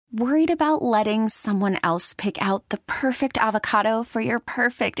Worried about letting someone else pick out the perfect avocado for your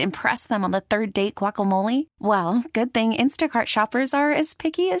perfect impress them on the third date guacamole? Well, good thing Instacart shoppers are as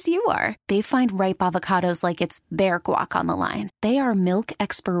picky as you are. They find ripe avocados like it's their guac on the line. They are milk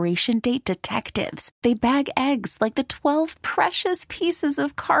expiration date detectives. They bag eggs like the 12 precious pieces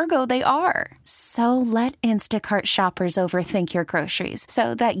of cargo they are. So let Instacart shoppers overthink your groceries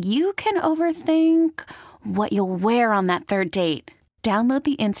so that you can overthink what you'll wear on that third date. Download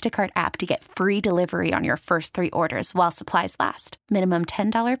the Instacart app to get free delivery on your first 3 orders while supplies last. Minimum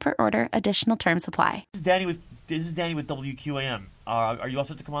 $10 per order. Additional terms apply. This is Danny with WQAM. Are you all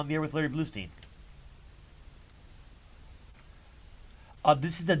set to come on the air with Larry Bluestein?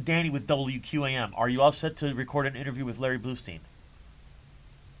 This is Danny with WQAM. Are you all set to record an interview with Larry Bluestein?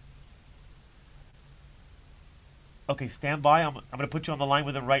 Okay, stand by. I'm going to put you on the line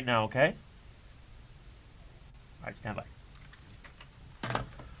with him right now, okay? All right, stand by.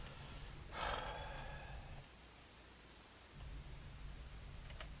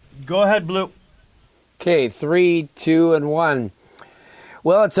 Go ahead, Blue. Okay, 3, 2, and 1.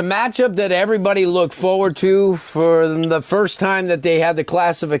 Well, it's a matchup that everybody looked forward to for the first time that they had the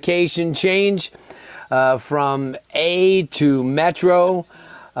classification change from A to Metro.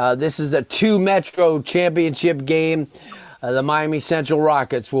 This is a 2 Metro championship game. The Miami Central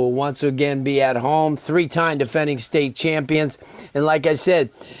Rockets will once again be at home, 3-time defending state champions. And like I said,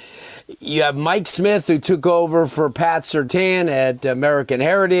 you have Mike Smith, who took over for Pat Surtain at American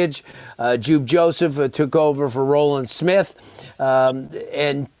Heritage. Jube Joseph took over for Roland Smith.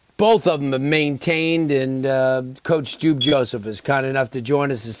 And both of them have maintained, and Coach Jube Joseph is kind enough to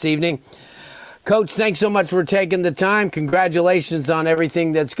join us this evening. Coach, thanks so much for taking the time. Congratulations on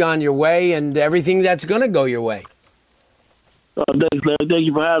everything that's gone your way and everything that's going to go your way. Thanks, Larry. Thank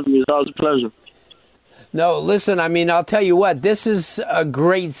you for having me. It's always a pleasure. No, listen, I mean, I'll tell you what, this is a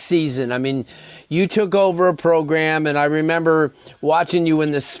great season. I mean, you took over a program, and I remember watching you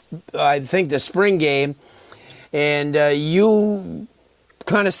in the spring game, and you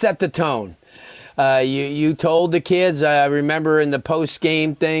kind of set the tone. You told the kids, I remember in the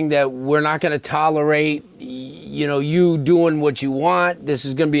post-game thing, that we're not going to tolerate, you doing what you want. This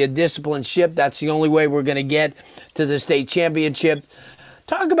is going to be a disciplined ship. That's the only way we're going to get to the state championship.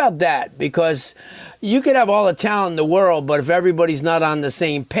 Talk about that, because you could have all the talent in the world, but if everybody's not on the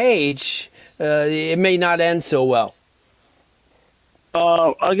same page, it may not end so well.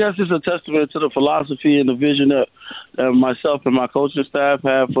 I guess it's a testament to the philosophy and the vision that myself and my coaching staff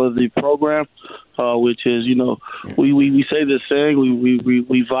have for the program, which is, we say this saying,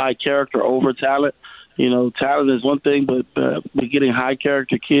 we vie character over talent. Talent is one thing, but we're getting high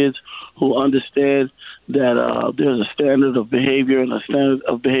character kids who understand that there's a standard of behavior and a standard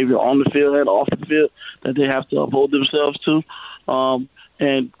of behavior on the field and off the field that they have to uphold themselves to.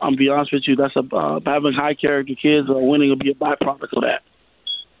 And I'm be honest with you, that's having high character kids winning will be a byproduct of that.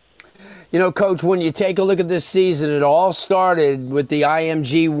 Coach, when you take a look at this season, it all started with the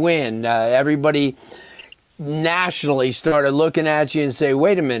IMG win. Everybody nationally started looking at you and say,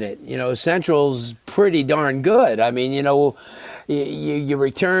 wait a minute, Central's pretty darn good. I mean, you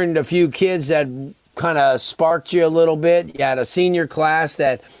returned a few kids that kind of sparked you a little bit. You had a senior class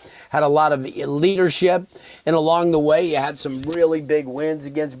that had a lot of leadership, and along the way you had some really big wins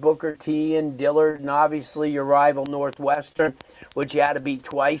against Booker T and Dillard, and obviously your rival Northwestern, which you had to beat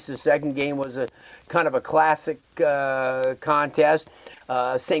twice. The second game was a kind of a classic contest.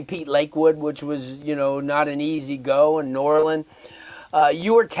 St. Pete Lakewood, which was, not an easy go, and Norland.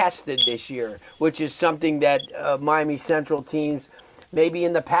 You were tested this year, which is something that Miami Central teams maybe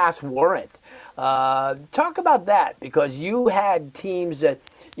in the past weren't. Talk about that, because you had teams that,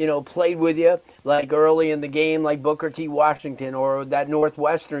 played with you, like early in the game, like Booker T. Washington, or that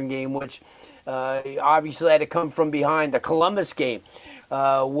Northwestern game, which obviously had to come from behind. The Columbus game,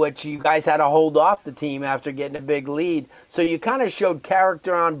 which you guys had to hold off the team after getting a big lead. So you kind of showed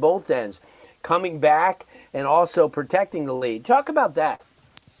character on both ends, coming back and also protecting the lead. Talk about that.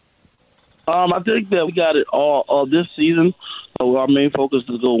 I think that we got it all this season. Our main focus is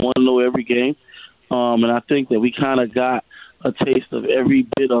to go 1-0 every game. And I think that we kind of got a taste of every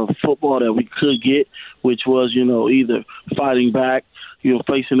bit of football that we could get, which was, either fighting back,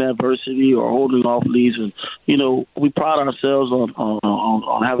 facing adversity or holding off leads. And, we pride ourselves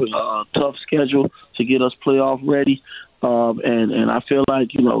on having a tough schedule to get us playoff ready. And I feel like,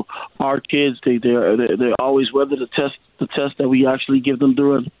 our kids, they're always weather the test the test that we actually give them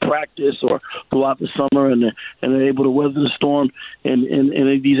during practice or throughout the summer, and they're able to weather the storm in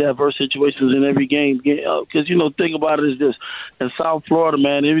these adverse situations in every game. Because the thing about it is this: in South Florida,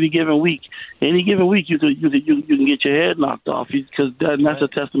 man, any given week, you can get your head knocked off, because that's a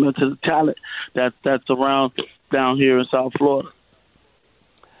testament to the talent that's around down here in South Florida.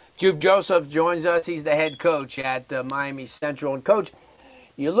 Jube Joseph joins us. He's the head coach at Miami Central. And, Coach,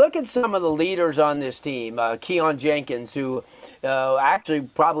 you look at some of the leaders on this team, Keon Jenkins, who actually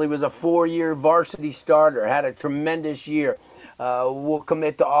probably was a 4-year varsity starter, had a tremendous year, will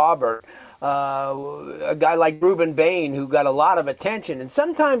commit to Auburn. A guy like Ruben Bain, who got a lot of attention. And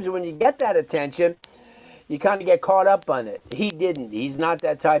sometimes when you get that attention, you kind of get caught up on it. He didn't. He's not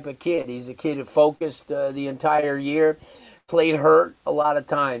that type of kid. He's a kid who focused the entire year, played hurt a lot of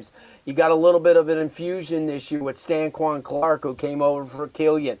times. You got a little bit of an infusion this year with Stanquan Clark, who came over for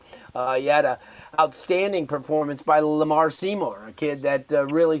Killian. You had an outstanding performance by Lamar Seymour, a kid that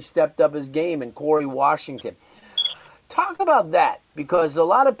really stepped up his game, and Corey Washington. Talk about that, because a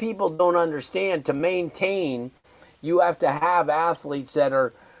lot of people don't understand, to maintain, you have to have athletes that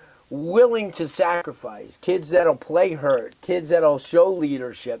are willing to sacrifice, kids that'll play hurt, kids that'll show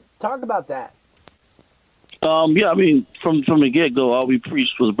leadership. Talk about that. From the get-go, all we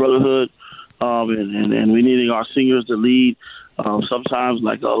preached was brotherhood, and we needed our seniors to lead. Sometimes,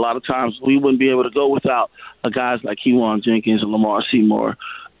 like a lot of times, we wouldn't be able to go without guys like Keon Jenkins and Lamar Seymour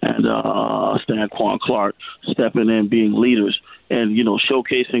and Stanquan Clark stepping in, being leaders, and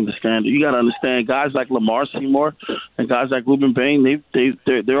showcasing the standard. You got to understand, guys like Lamar Seymour and guys like Ruben Bain,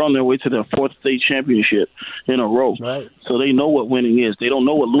 they're on their way to their 4th state championship in a row. Right. So they know what winning is. They don't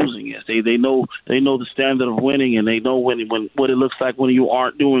know what losing is. They know the standard of winning, and they know what it looks like when you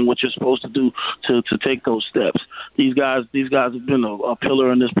aren't doing what you're supposed to do to take those steps. These guys have been a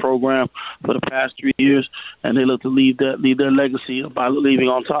pillar in this program for the past 3 years, and they look to leave their legacy by leaving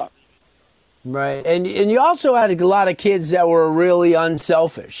on top. Right, and you also had a lot of kids that were really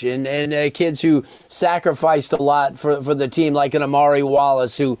unselfish, and kids who sacrificed a lot for the team, like an Amari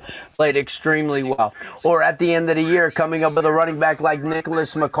Wallace, who played extremely well. Or at the end of the year, coming up with a running back like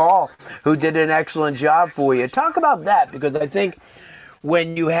Nicholas McCall, who did an excellent job for you. Talk about that, because I think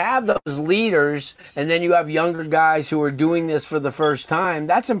when you have those leaders and then you have younger guys who are doing this for the first time,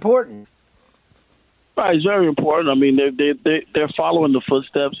 that's important. Right, it's very important. I mean, they're following the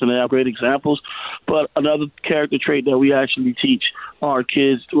footsteps, and they have great examples. But another character trait that we actually teach our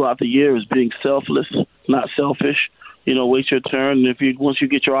kids throughout the year is being selfless, not selfish. Wait your turn. And once you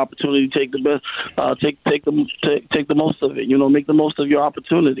get your opportunity, take the best, take the most of it. Make the most of your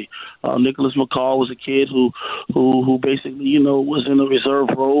opportunity. Nicholas McCall was a kid who basically was in a reserve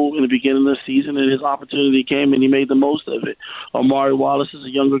role in the beginning of the season, and his opportunity came, and he made the most of it. Amari Wallace is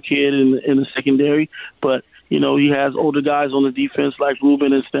a younger kid in the secondary, but he has older guys on the defense like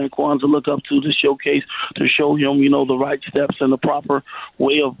Ruben and Stanquan to look up to showcase, to show him, the right steps and the proper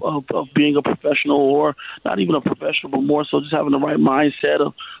way of being a professional, or not even a professional, but more so just having the right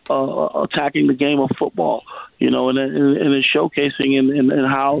mindset of attacking the game of football, and it's showcasing and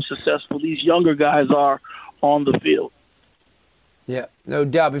how successful these younger guys are on the field. Yeah, no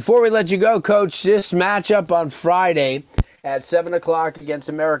doubt. Before we let you go, Coach, this matchup on Friday at 7 o'clock against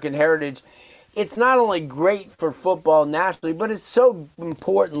American Heritage, it's not only great for football nationally, but it's so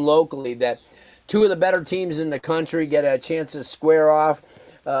important locally that two of the better teams in the country get a chance to square off,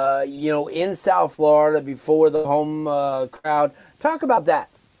 in South Florida before the home crowd. Talk about that.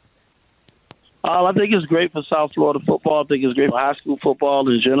 I think it's great for South Florida football. I think it's great for high school football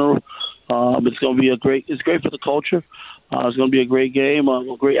in general. It's going to be it's great for the culture. It's going to be a great game,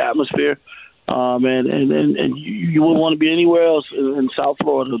 a great atmosphere. And you wouldn't want to be anywhere else in South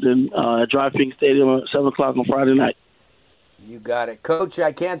Florida than at Drive-Fin Stadium at 7 o'clock on Friday night. You got it. Coach,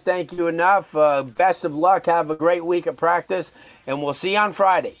 I can't thank you enough. Best of luck. Have a great week of practice, and we'll see you on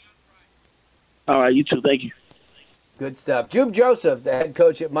Friday. All right, you too. Thank you. Good stuff. Jube Joseph, the head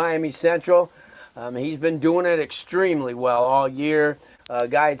coach at Miami Central. He's been doing it extremely well all year. A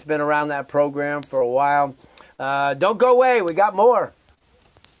guy that's been around that program for a while. Don't go away. We got more.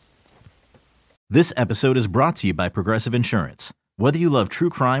 This episode is brought to you by Progressive Insurance. Whether you love true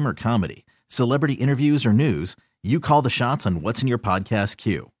crime or comedy, celebrity interviews or news, you call the shots on what's in your podcast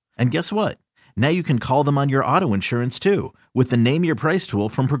queue. And guess what? Now you can call them on your auto insurance too with the Name Your Price tool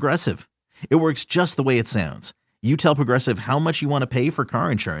from Progressive. It works just the way it sounds. You tell Progressive how much you want to pay for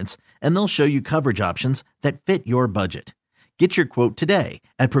car insurance, and they'll show you coverage options that fit your budget. Get your quote today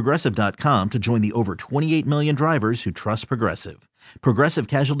at Progressive.com to join the over 28 million drivers who trust Progressive. Progressive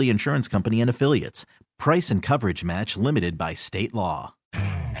Casualty Insurance Company and Affiliates. Price and coverage match limited by state law.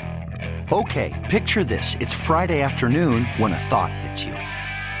 Okay, picture this. It's Friday afternoon when a thought hits you.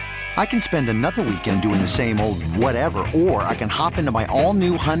 I can spend another weekend doing the same old whatever, or I can hop into my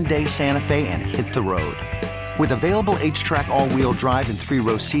all-new Hyundai Santa Fe and hit the road. With available H-Track all-wheel drive and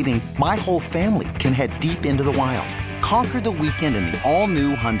 3-row seating, my whole family can head deep into the wild. Conquer the weekend in the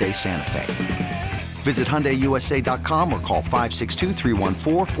all-new Hyundai Santa Fe. Visit HyundaiUSA.com or call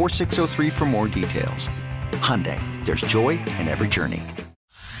 562-314-4603 for more details. Hyundai, there's joy in every journey.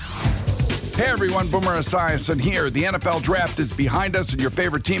 Hey everyone, Boomer Esiason here. The NFL Draft is behind us and your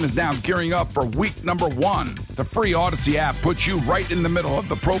favorite team is now gearing up for week number 1. The free Odyssey app puts you right in the middle of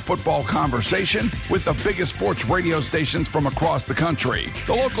the pro football conversation with the biggest sports radio stations from across the country.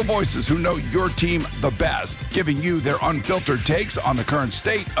 The local voices who know your team the best, giving you their unfiltered takes on the current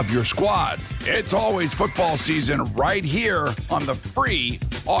state of your squad. It's always football season right here on the free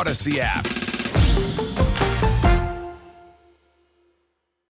Odyssey app.